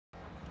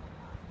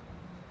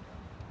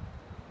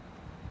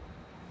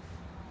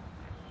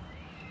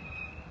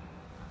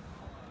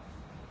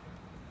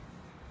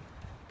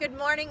Good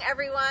morning,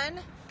 everyone.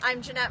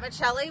 I'm Jeanette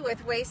Michelli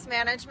with Waste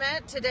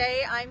Management.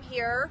 Today I'm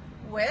here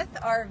with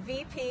our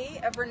VP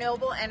of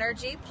Renewable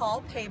Energy,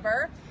 Paul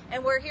Paber,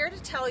 and we're here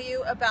to tell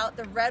you about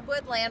the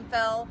Redwood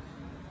landfill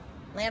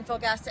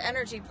gas to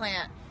energy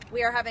plant.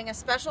 We are having a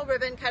special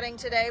ribbon cutting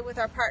today with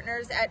our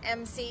partners at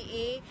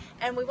MCE,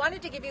 and we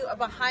wanted to give you a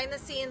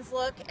behind-the-scenes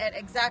look at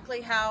exactly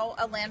how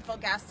a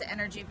landfill gas to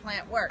energy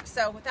plant works.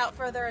 So without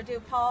further ado,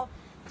 Paul,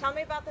 tell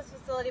me about this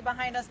facility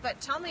behind us, but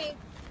tell me,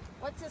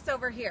 what's this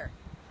over here?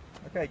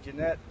 Okay,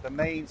 Jeanette, the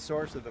main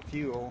source of the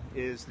fuel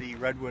is the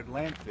Redwood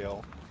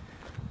landfill,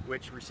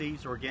 which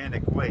receives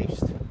organic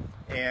waste,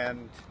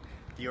 and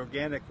the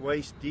organic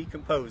waste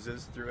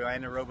decomposes through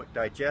anaerobic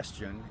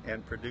digestion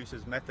and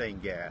produces methane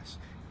gas.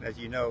 And as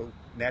you know,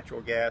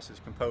 natural gas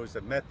is composed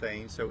of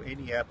methane, so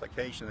any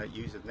application that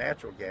uses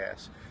natural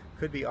gas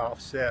could be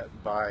offset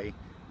by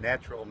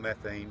natural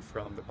methane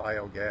from the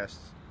biogas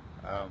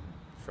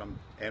from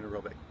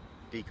anaerobic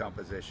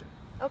decomposition.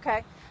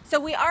 Okay, so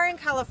we are in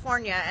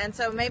California, and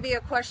so maybe a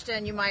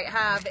question you might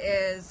have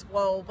is,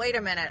 well, wait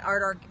a minute,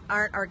 aren't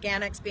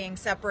organics being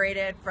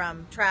separated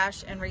from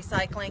trash and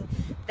recycling?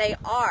 They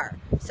are.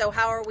 So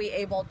how are we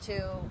able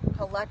to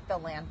collect the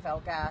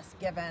landfill gas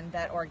given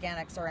that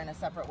organics are in a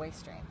separate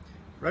waste stream?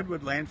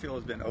 Redwood landfill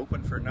has been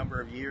open for a number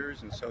of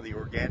years, and so the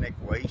organic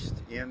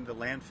waste in the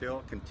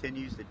landfill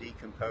continues to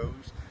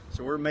decompose.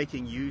 So we're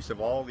making use of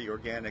all the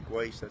organic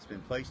waste that's been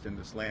placed in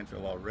this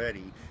landfill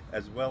already,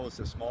 as well as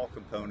the small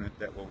component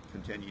that will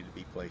continue to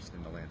be placed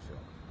in the landfill.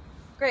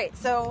 Great.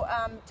 So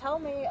tell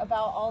me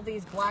about all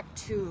these black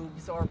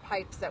tubes or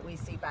pipes that we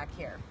see back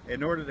here.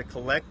 In order to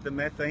collect the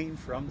methane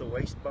from the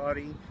waste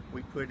body,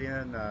 we put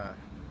in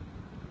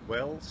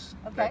wells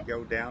that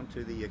go down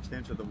to the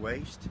extent of the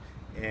waste,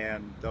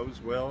 and those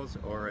wells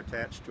are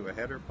attached to a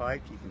header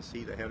pipe. You can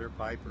see the header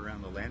pipe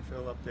around the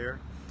landfill up there.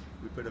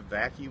 We put a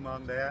vacuum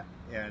on that,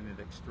 and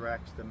it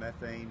extracts the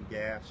methane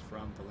gas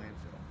from the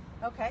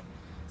landfill. Okay,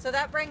 so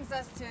that brings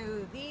us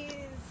to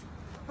these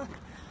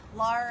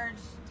large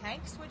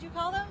tanks, would you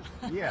call them?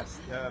 Yes,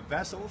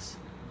 vessels.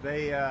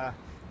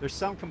 There's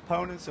some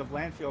components of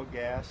landfill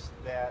gas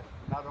that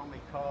not only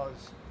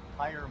cause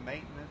higher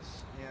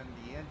maintenance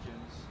in the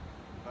engines,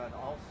 but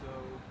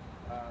also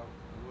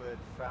would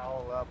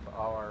foul up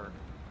our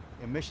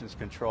emissions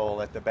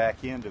control at the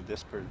back end of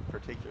this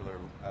particular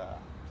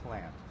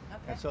plant.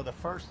 Okay. And so the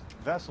first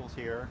vessels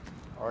here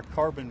are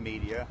carbon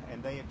media,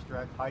 and they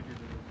extract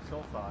hydrogen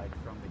sulfide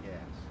from the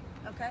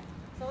gas. Okay,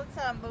 so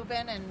let's move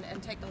in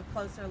and take a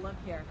closer look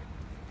here.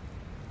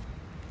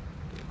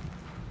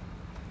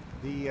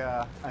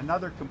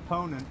 Another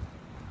component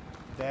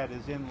that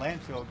is in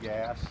landfill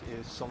gas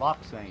is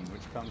siloxane,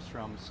 which comes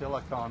from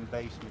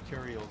silicon-based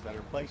materials that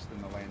are placed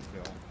in the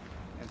landfill.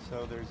 And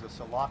so there's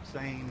a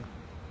siloxane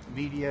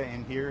media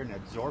in here, an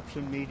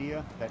absorption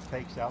media that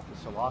takes out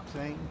the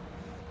siloxane.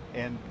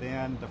 And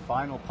then the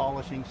final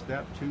polishing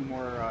step, 2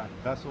 more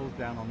vessels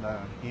down on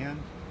the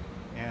end.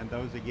 And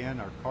those again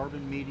are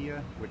carbon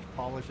media, which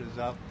polishes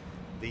up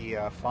the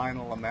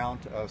final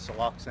amount of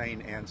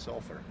siloxane and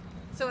sulfur.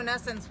 So in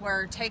essence,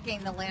 we're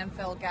taking the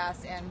landfill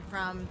gas in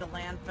from the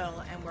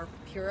landfill and we're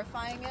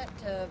purifying it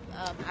to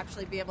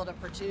actually be able to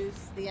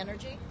produce the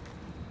energy?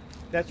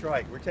 That's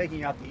right. We're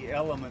taking out the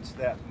elements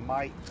that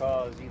might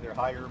cause either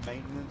higher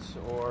maintenance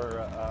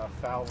or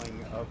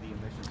fouling of the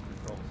emissions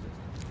control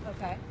system.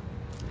 Okay.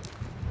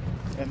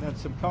 And then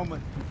some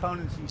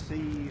components you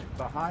see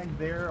behind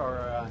there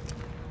are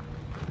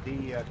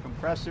the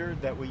compressor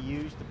that we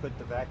use to put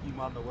the vacuum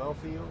on the well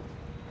field,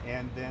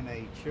 and then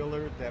a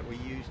chiller that we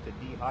use to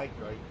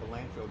dehydrate the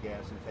landfill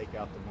gas and take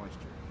out the moisture.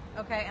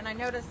 Okay, and I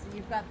noticed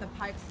you've got the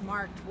pipes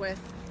marked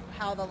with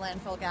how the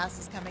landfill gas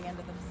is coming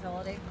into the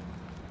facility.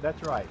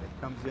 That's right.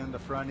 It comes in the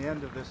front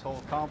end of this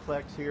whole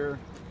complex here,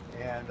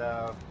 and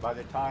by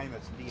the time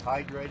it's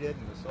dehydrated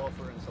and the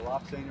sulfur and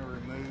siloxane are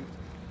removed,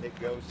 it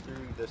goes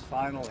through this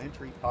final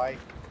entry pipe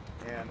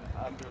and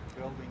under the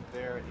building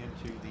there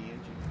into the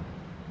engine.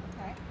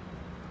 Okay.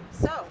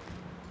 So,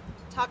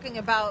 talking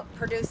about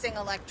producing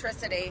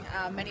electricity,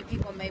 many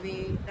people may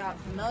be not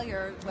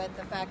familiar with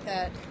the fact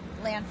that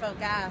landfill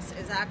gas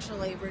is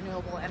actually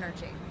renewable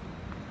energy.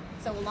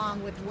 So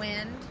along with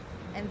wind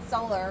and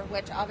solar,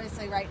 which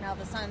obviously right now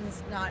the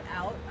sun's not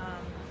out,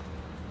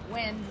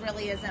 wind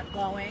really isn't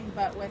blowing,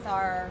 but with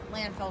our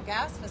landfill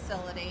gas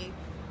facility,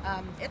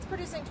 it's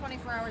producing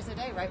 24 hours a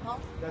day, right, Paul?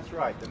 That's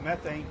right. The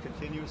methane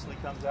continuously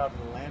comes out of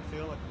the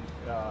landfill.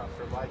 It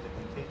provides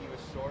a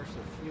continuous source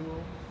of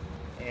fuel,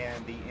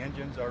 and the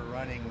engines are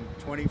running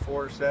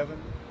 24/7.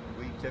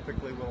 We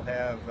typically will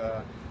have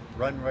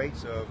run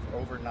rates of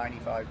over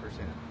 95%.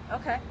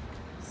 Okay.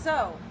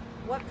 So,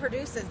 what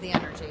produces the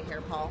energy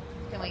here, Paul?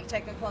 Can we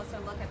take a closer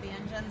look at the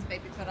engines,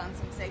 maybe put on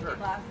some safety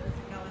glasses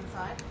and go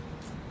inside?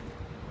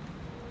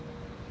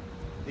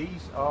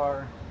 These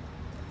are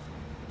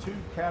 2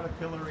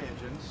 Caterpillar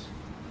engines.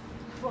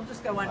 We'll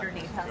just go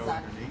underneath. How's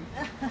that?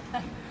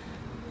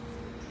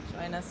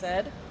 Join us,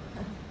 Ed.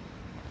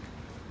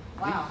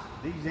 Wow.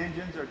 These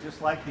engines are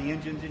just like the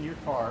engines in your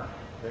car.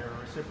 They're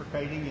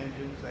reciprocating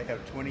engines. They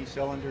have 20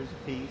 cylinders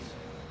apiece.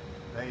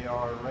 They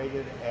are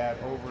rated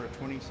at over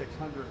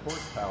 2,600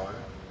 horsepower.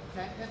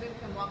 Okay, maybe we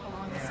can walk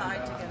along the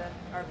side to get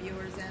our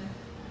viewers in.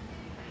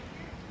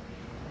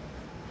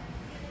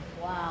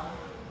 Wow.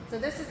 So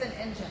this is an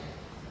engine.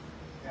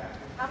 Yeah.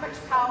 How much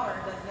power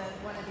does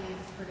one of these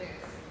produce?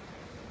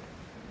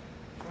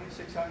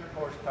 2,600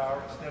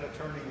 horsepower. Instead of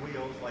turning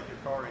wheels like your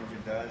car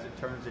engine does, it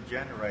turns a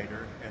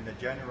generator, and the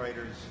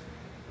generator's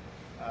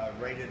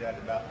rated at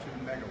about 2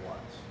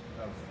 megawatts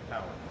of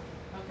power.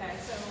 Okay,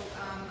 so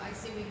I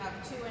see we have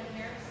two in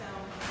here, so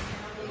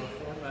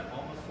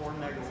Almost 4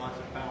 megawatts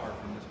of power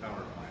from this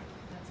power plant.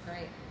 That's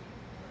great.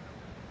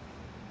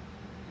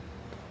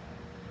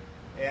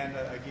 And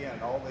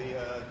again, all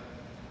the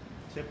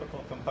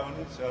typical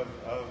components of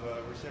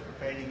a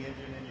reciprocating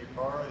engine in your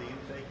car, the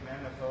intake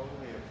manifold,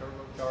 the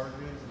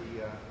turbochargers,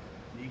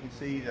 you can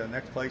see the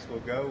next place we'll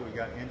go, we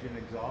got engine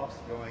exhaust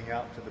going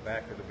out to the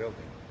back of the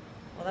building.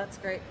 Well, that's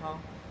great, Paul.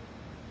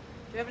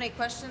 Do you have any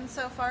questions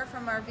so far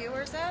from our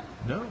viewers, Ed?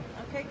 No.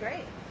 Okay,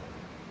 great.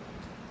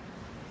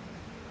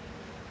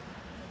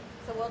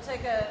 So we'll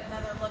take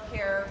another look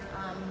here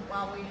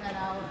while we head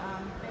out.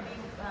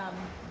 Maybe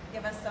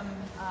give us some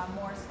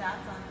more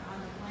stats on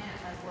the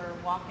plant as we're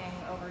walking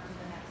over to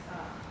the next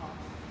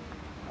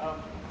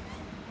stop.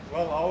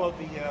 Well, all of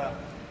the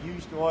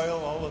used oil,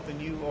 all of the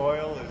new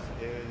oil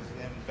is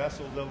in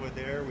vessels over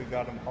there. We've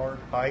got them hard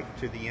piped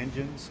to the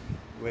engines,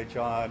 which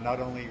not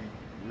only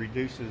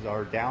reduces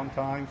our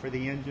downtime for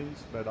the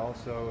engines, but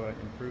also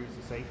improves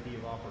the safety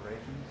of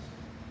operations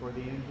for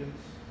the engines.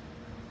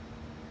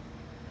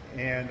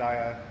 And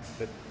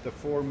the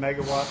 4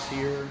 megawatts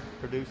here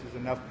produces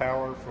enough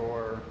power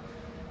for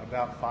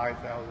about 5,000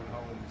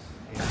 homes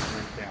in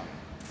Marin County.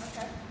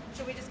 Okay.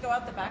 Should we just go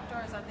out the back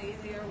door? Is that the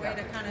easier way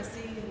to kind of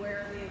see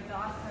where the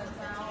exhaust sets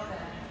out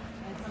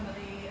and some of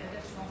the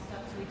additional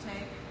steps we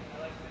take?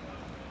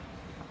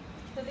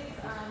 So these,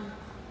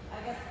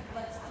 I guess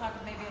let's talk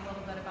maybe a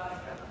little bit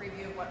about a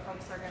preview of what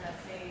folks are going to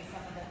see,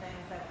 some of the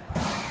things that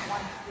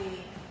once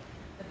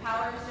the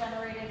power is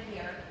generated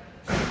here.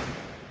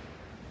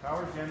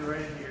 Power is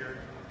generated here,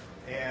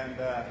 and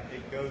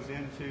it goes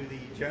into the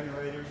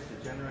generators.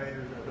 The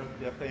generators are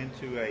hooked up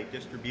into a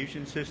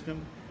distribution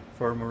system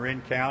for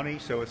Marin County,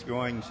 so it's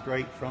going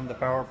straight from the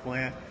power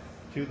plant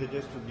to the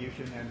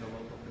distribution and the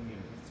local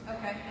community.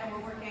 Okay, and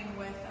we're working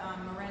with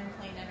Marin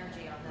Clean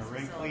Energy on this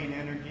Marin facility. Clean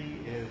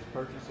Energy is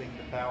purchasing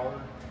the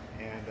power,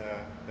 and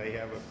they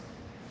have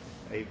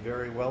a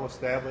very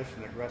well-established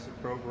and aggressive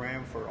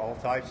program for all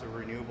types of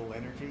renewable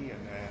energy,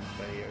 and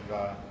they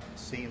have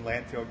seen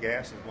landfill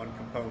gas as one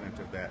component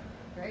of that.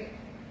 Great.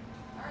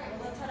 All right,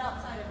 well, let's head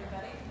outside,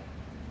 everybody.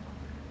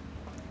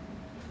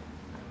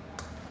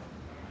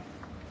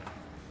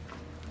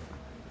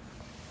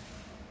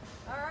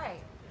 All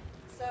right,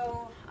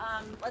 so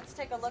let's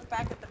take a look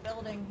back at the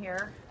building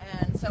here.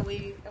 And so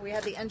we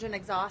had the engine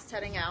exhaust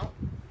heading out.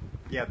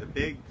 Yeah, the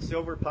big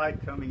silver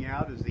pipe coming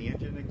out is the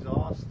engine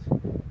exhaust,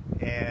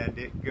 and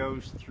it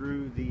goes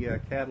through the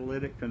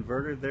catalytic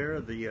converter there,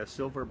 the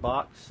silver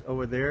box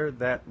over there,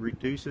 that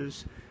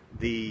reduces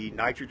the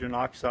nitrogen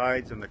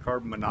oxides and the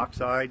carbon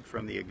monoxide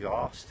from the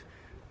exhaust.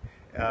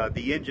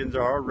 The engines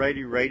are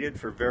already rated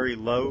for very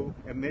low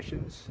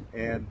emissions,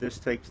 and this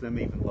takes them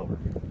even lower.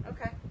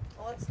 Okay,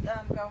 well, let's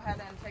go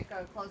ahead and take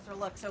a closer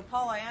look. So,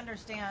 Paul, I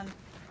understand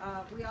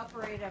we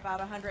operate about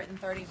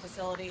 130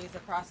 facilities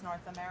across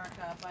North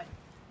America, but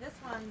this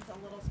one's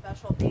a little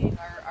special, being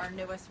our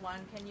newest one.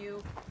 Can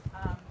you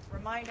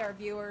remind our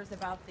viewers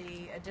about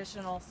the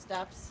additional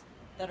steps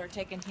that are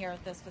taken here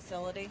at this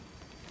facility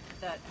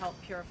that help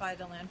purify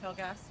the landfill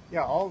gas?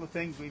 Yeah, all the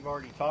things we've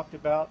already talked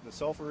about, the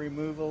sulfur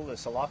removal, the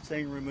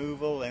siloxane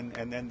removal, and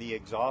then the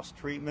exhaust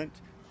treatment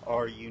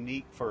are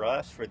unique for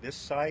us, for this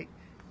site.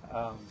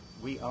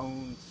 We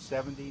own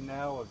 70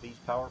 now of these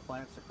power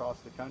plants across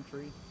the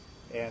country,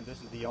 and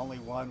this is the only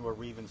one where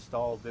we've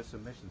installed this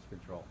emissions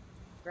control.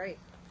 Great.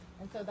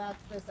 And so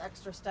that's this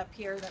extra step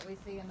here that we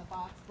see in the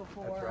box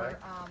before. That's right.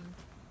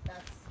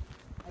 That's,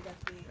 I guess,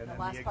 And the then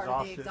last part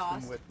of the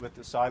exhaust. system with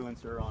the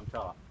silencer on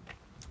top.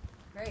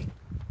 Great.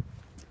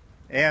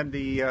 And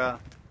the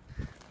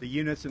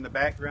units in the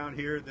background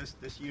here,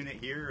 this unit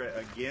here,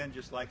 again,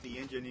 just like the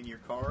engine in your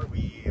car,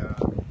 we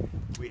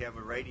have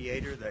a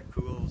radiator that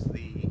cools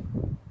the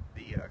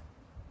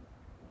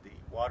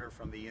water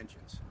from the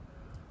engines.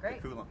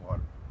 Great. The coolant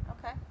water.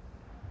 Okay.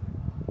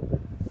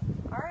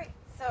 All right.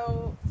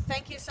 So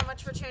thank you so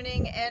much for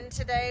tuning in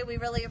today. We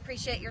really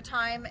appreciate your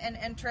time and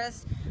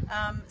interest.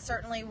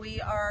 Certainly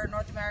we are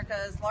North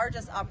America's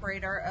largest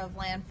operator of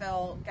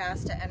landfill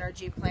gas to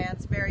energy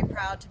plants. Very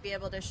proud to be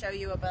able to show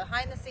you a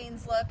behind the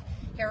scenes look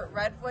here at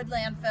Redwood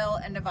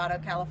Landfill in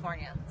Novato,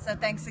 California. So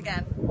thanks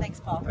again. Thanks,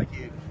 Paul. Thank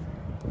you.